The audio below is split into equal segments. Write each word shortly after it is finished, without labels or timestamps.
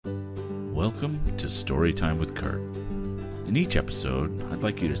Welcome to Storytime with Kurt. In each episode, I'd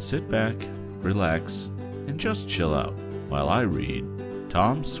like you to sit back, relax, and just chill out while I read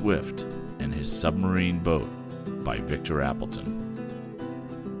Tom Swift and His Submarine Boat by Victor Appleton.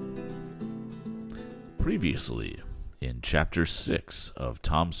 Previously, in Chapter 6 of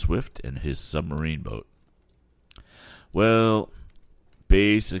Tom Swift and His Submarine Boat. Well,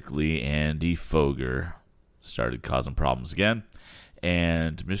 basically Andy Foger started causing problems again,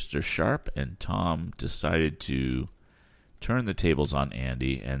 and Mr. Sharp and Tom decided to turn the tables on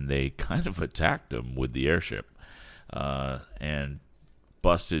Andy, and they kind of attacked him with the airship and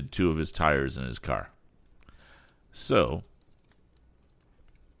busted two of his tires in his car. So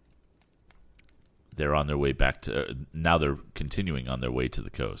they're on their way back to, now they're continuing on their way to the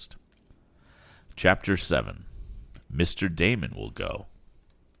coast. Chapter 7, Mr. Damon Will Go.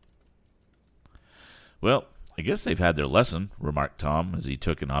 Well, I guess they've had their lesson, remarked Tom as he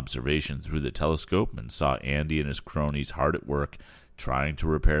took an observation through the telescope and saw Andy and his cronies hard at work trying to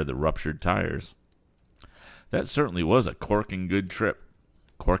repair the ruptured tires. That certainly was a corking good trip.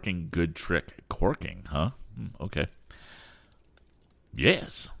 Corking good trick. Corking, huh? Okay.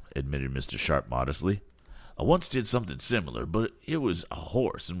 Yes, admitted Mr. Sharp modestly. I once did something similar, but it was a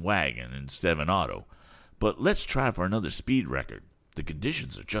horse and wagon instead of an auto. But let's try for another speed record. The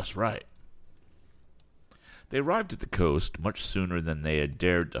conditions are just right. They arrived at the coast much sooner than they had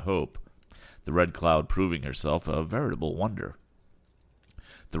dared to hope, the Red Cloud proving herself a veritable wonder.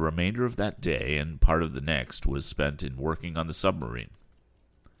 The remainder of that day and part of the next was spent in working on the submarine.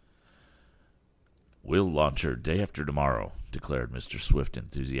 We'll launch her day after tomorrow, declared Mr. Swift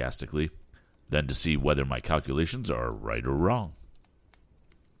enthusiastically, then to see whether my calculations are right or wrong.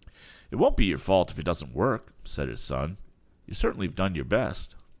 It won't be your fault if it doesn't work, said his son. You certainly have done your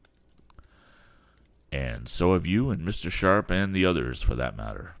best. And so have you and Mr. Sharp and the others, for that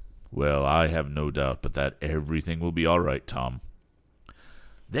matter. Well, I have no doubt but that everything will be all right, Tom.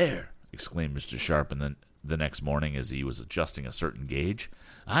 There, exclaimed Mr. Sharp the next morning as he was adjusting a certain gauge.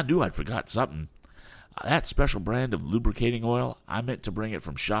 I knew I'd forgot something. That special brand of lubricating oil, I meant to bring it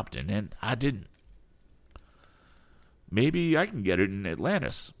from Shopton, and I didn't. Maybe I can get it in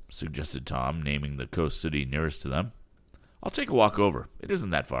Atlantis, suggested Tom, naming the coast city nearest to them. I'll take a walk over. It isn't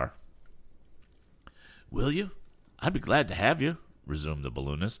that far. Will you? I'd be glad to have you, resumed the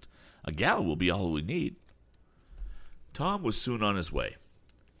balloonist. A gallon will be all we need. Tom was soon on his way.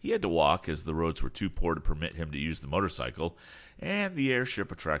 He had to walk as the roads were too poor to permit him to use the motorcycle, and the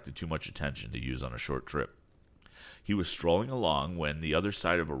airship attracted too much attention to use on a short trip. He was strolling along when, the other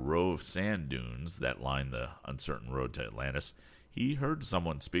side of a row of sand dunes that lined the uncertain road to Atlantis, he heard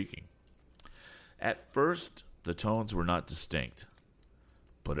someone speaking. At first, the tones were not distinct,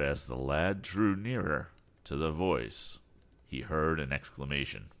 but as the lad drew nearer to the voice, he heard an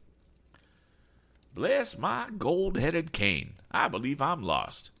exclamation. Bless my gold-headed cane, I believe I'm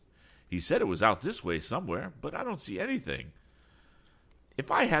lost. He said it was out this way somewhere, but I don't see anything.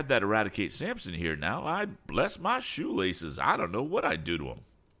 If I had that Eradicate Sampson here now, I'd bless my shoelaces. I don't know what I'd do to him.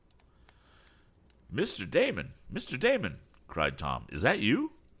 Mr. Damon, cried Tom. Is that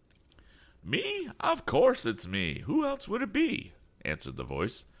you? Me? Of course it's me. Who else would it be? Answered the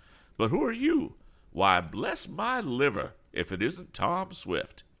voice. But who are you? Why, bless my liver, if it isn't Tom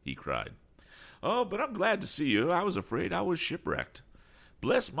Swift, he cried. Oh, but I'm glad to see you. I was afraid I was shipwrecked.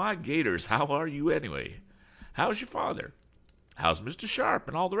 Bless my gaiters, how are you anyway? How's your father? How's Mr. Sharp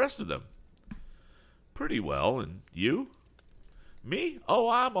and all the rest of them? Pretty well, and you? Me? Oh,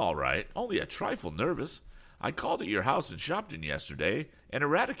 I'm all right, only a trifle nervous. I called at your house in Shopton yesterday, and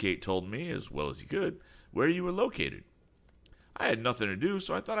Eradicate told me, as well as he could, where you were located. I had nothing to do,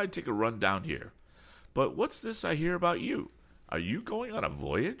 so I thought I'd take a run down here. But what's this I hear about you? Are you going on a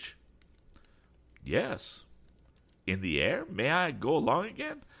voyage? Yes. In the air? May I go along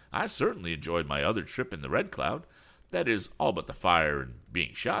again? I certainly enjoyed my other trip in the Red Cloud. That is, all but the fire and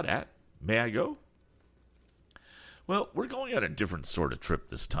being shot at. May I go? Well, we're going on a different sort of trip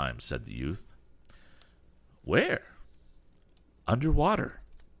this time, said the youth. Where? Underwater.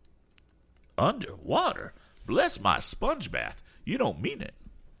 Underwater? Bless my sponge bath. You don't mean it.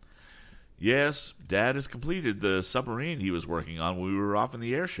 Yes, Dad has completed the submarine he was working on when we were off in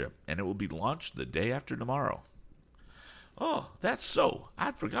the airship, and it will be launched the day after tomorrow. Oh, that's so.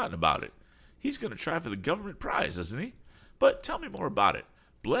 I'd forgotten about it. He's going to try for the government prize, isn't he? But tell me more about it.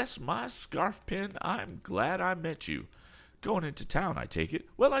 Bless my scarf pin, I'm glad I met you. Going into town, I take it.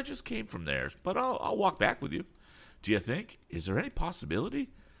 Well, I just came from there, but I'll walk back with you. Do you think, is there any possibility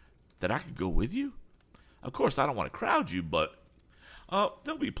that I could go with you? Of course, I don't want to crowd you, but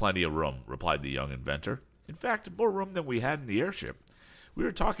there'll be plenty of room, replied the young inventor. In fact, more room than we had in the airship. We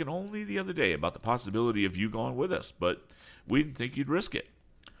were talking only the other day about the possibility of you going with us, but we didn't think you'd risk it."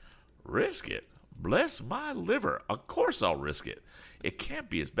 "Risk it? Bless my liver. Of course I'll risk it. It can't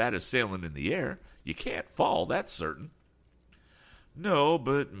be as bad as sailing in the air. You can't fall, that's certain." "No,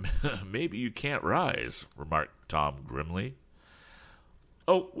 but maybe you can't rise," remarked Tom grimly.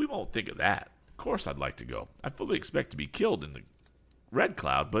 "Oh, we won't think of that. Of course I'd like to go. I fully expect to be killed in the Red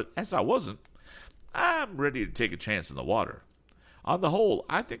Cloud, but as I wasn't, I'm ready to take a chance in the water. On the whole,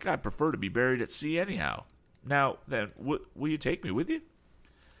 I think I'd prefer to be buried at sea anyhow. Now, then, will you take me with you?"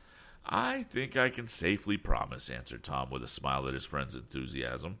 "I think I can safely promise," answered Tom with a smile at his friend's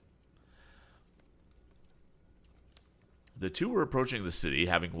enthusiasm. The two were approaching the city,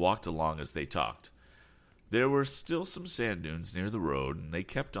 having walked along as they talked. There were still some sand dunes near the road, and they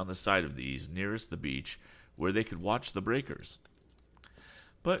kept on the side of these nearest the beach, where they could watch the breakers.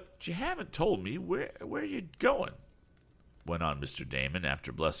 "But you haven't told me where you're going," went on Mr. Damon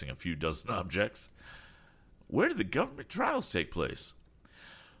after blessing a few dozen objects. "Where do the government trials take place?"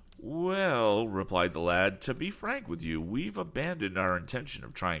 "Well," replied the lad, "to be frank with you, we've abandoned our intention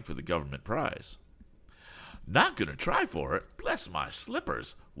of trying for the government prize." "Not going to try for it? Bless my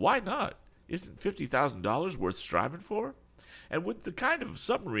slippers! Why not? Isn't $50,000 worth striving for? And with the kind of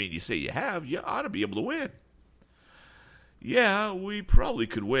submarine you say you have, you ought to be able to win." "Yeah, we probably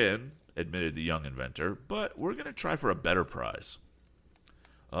could win," admitted the young inventor, "but we're going to try for a better prize."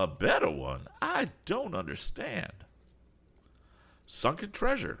 "A better one? I don't understand." "Sunken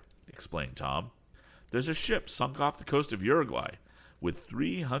treasure," explained Tom. "There's a ship sunk off the coast of Uruguay with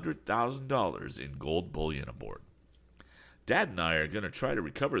 $300,000 in gold bullion aboard. Dad and I are going to try to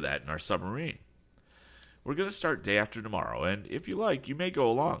recover that in our submarine. We're going to start day after tomorrow, and if you like, you may go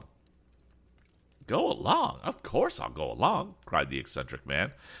along." "Go along? Of course I'll go along," cried the eccentric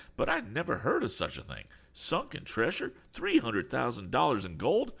man. "But I'd never heard of such a thing. Sunken treasure? $300,000 in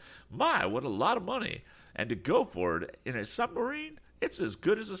gold? My, what a lot of money. And to go for it in a submarine? It's as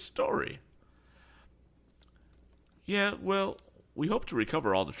good as a story." "Yeah, well, we hope to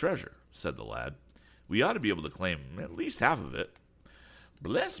recover all the treasure," said the lad. "We ought to be able to claim at least half of it."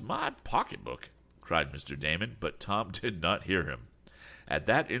 "Bless my pocketbook," cried Mr. Damon, but Tom did not hear him. At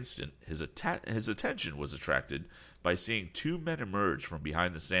that instant, his attention was attracted by seeing two men emerge from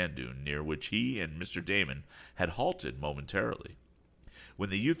behind the sand dune near which he and Mr. Damon had halted momentarily, when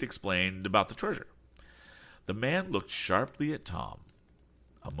the youth explained about the treasure. The man looked sharply at Tom.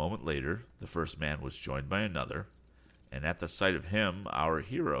 A moment later, the first man was joined by another, and at the sight of him, our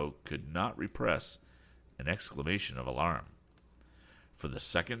hero could not repress an exclamation of alarm. For the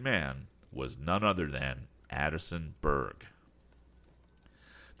second man was none other than Addison Berg.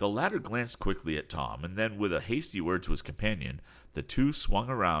 The latter glanced quickly at Tom, and then, with a hasty word to his companion, the two swung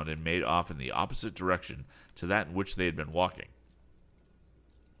around and made off in the opposite direction to that in which they had been walking.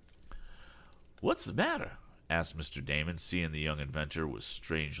 "What's the matter?" asked Mr. Damon, seeing the young inventor was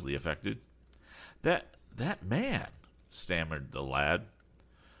strangely affected. That man," stammered the lad.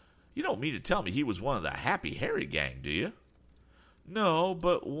 "You don't mean to tell me he was one of the Happy Harry gang, do you?" "No,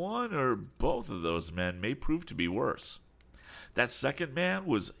 but one or both of those men may prove to be worse. That second man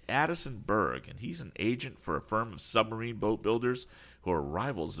was Addison Berg, and he's an agent for a firm of submarine boat builders who are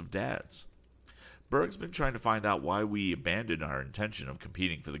rivals of Dad's. Berg's been trying to find out why we abandoned our intention of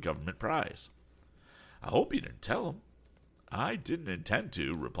competing for the government prize." "I hope you didn't tell him." "I didn't intend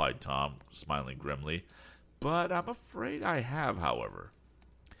to," replied Tom, smiling grimly, "but I'm afraid I have, however.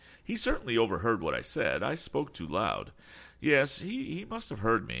 He certainly overheard what I said. I spoke too loud. Yes, he must have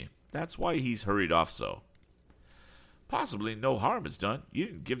heard me. That's why he's hurried off so." "Possibly no harm is done. You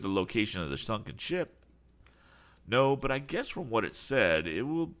didn't give the location of the sunken ship." "No, but I guess from what I said,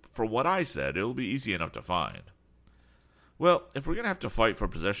 it'll be easy enough to find." "Well, if we're going to have to fight for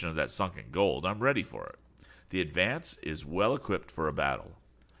possession of that sunken gold, I'm ready for it. The Advance is well equipped for a battle.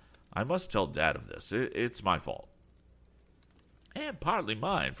 I must tell Dad of this. It's my fault." "And partly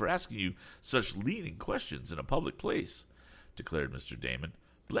mine for asking you such leading questions in a public place," declared Mr. Damon.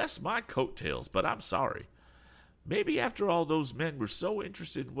 "Bless my coattails, but I'm sorry. Maybe after all those men were so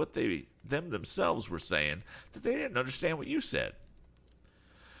interested in what them themselves were saying that they didn't understand what you said."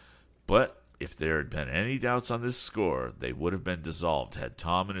 But if there had been any doubts on this score, they would have been dissolved had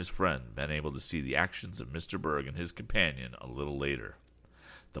Tom and his friend been able to see the actions of Mr. Berg and his companion a little later.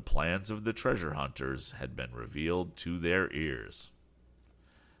 The plans of the treasure hunters had been revealed to their ears.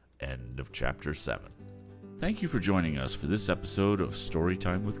 End of Chapter 7. Thank you for joining us for this episode of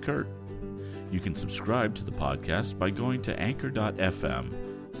Storytime with Kurt. You can subscribe to the podcast by going to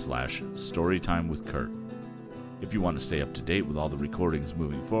anchor.fm/storytimewithkurt. If you want to stay up to date with all the recordings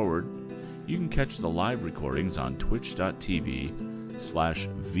moving forward, you can catch the live recordings on twitch.tv/Storytime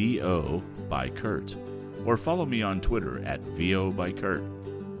vo by Kurt, or follow me on Twitter at vo by Kurt.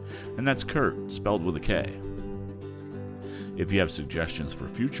 And that's Kurt, spelled with a K. If you have suggestions for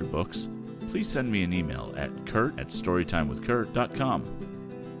future books, please send me an email at kurt@storytimewithkurt.com.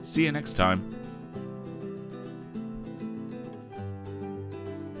 See you next time.